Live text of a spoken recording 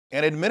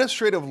An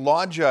administrative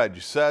law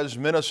judge says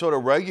Minnesota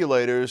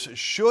regulators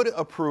should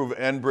approve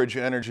Enbridge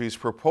Energy's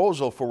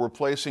proposal for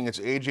replacing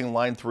its aging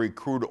Line 3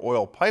 crude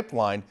oil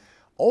pipeline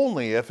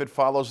only if it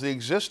follows the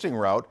existing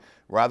route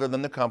rather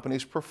than the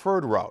company's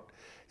preferred route.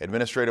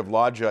 Administrative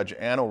Law Judge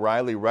Ann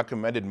O'Reilly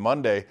recommended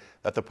Monday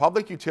that the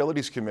Public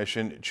Utilities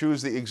Commission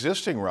choose the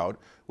existing route,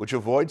 which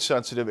avoids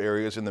sensitive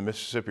areas in the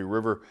Mississippi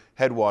River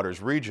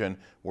headwaters region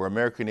where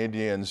American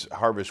Indians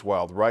harvest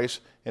wild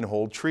rice and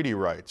hold treaty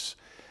rights.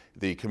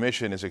 The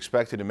commission is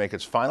expected to make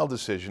its final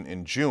decision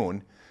in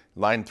June.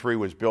 Line 3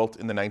 was built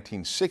in the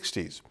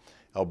 1960s.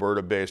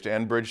 Alberta-based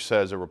Enbridge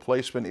says a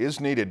replacement is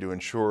needed to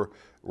ensure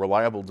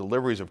reliable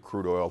deliveries of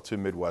crude oil to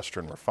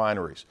Midwestern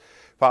refineries.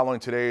 Following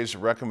today's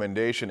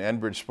recommendation,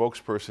 Enbridge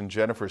spokesperson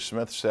Jennifer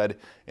Smith said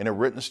in a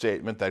written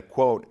statement that,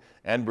 quote,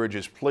 Enbridge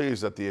is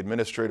pleased that the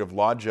administrative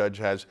law judge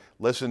has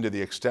listened to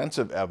the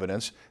extensive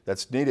evidence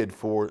that's needed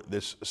for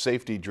this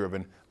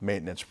safety-driven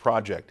maintenance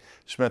project.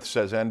 Smith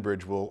says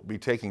Enbridge will be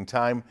taking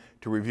time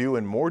to review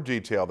in more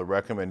detail the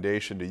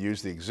recommendation to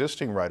use the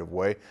existing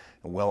right-of-way,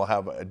 and will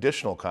have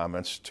additional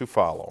comments to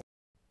follow.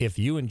 If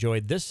you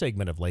enjoyed this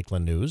segment of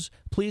Lakeland News,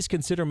 please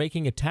consider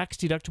making a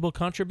tax-deductible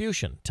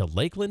contribution to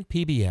Lakeland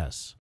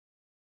PBS.